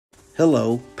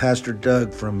Hello, Pastor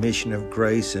Doug from Mission of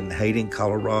Grace in Hayden,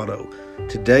 Colorado.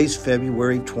 Today's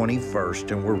February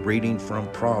 21st, and we're reading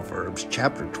from Proverbs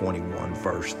chapter 21,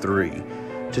 verse 3.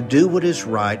 To do what is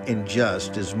right and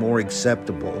just is more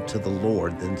acceptable to the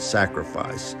Lord than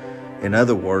sacrifice. In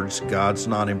other words, God's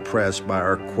not impressed by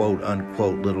our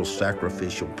quote-unquote little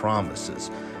sacrificial promises.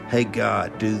 Hey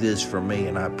God, do this for me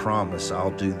and I promise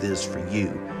I'll do this for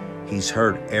you. He's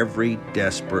heard every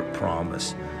desperate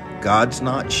promise. God's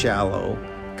not shallow.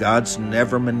 God's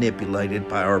never manipulated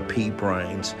by our pea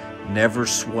brains, never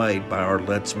swayed by our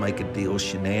let's make a deal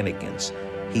shenanigans.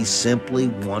 He simply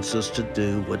wants us to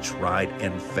do what's right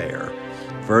and fair.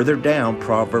 Further down,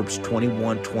 Proverbs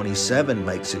 21:27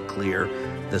 makes it clear,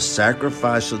 the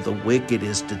sacrifice of the wicked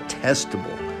is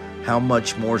detestable. How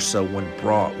much more so when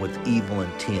brought with evil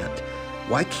intent.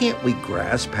 Why can't we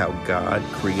grasp how God,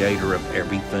 creator of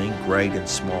everything, great and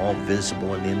small,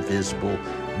 visible and invisible,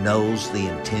 knows the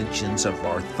intentions of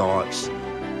our thoughts?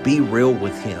 Be real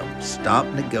with Him. Stop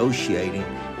negotiating.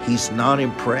 He's not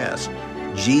impressed.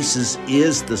 Jesus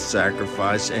is the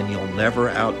sacrifice, and you'll never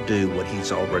outdo what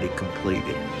He's already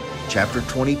completed. Chapter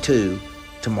 22,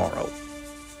 tomorrow.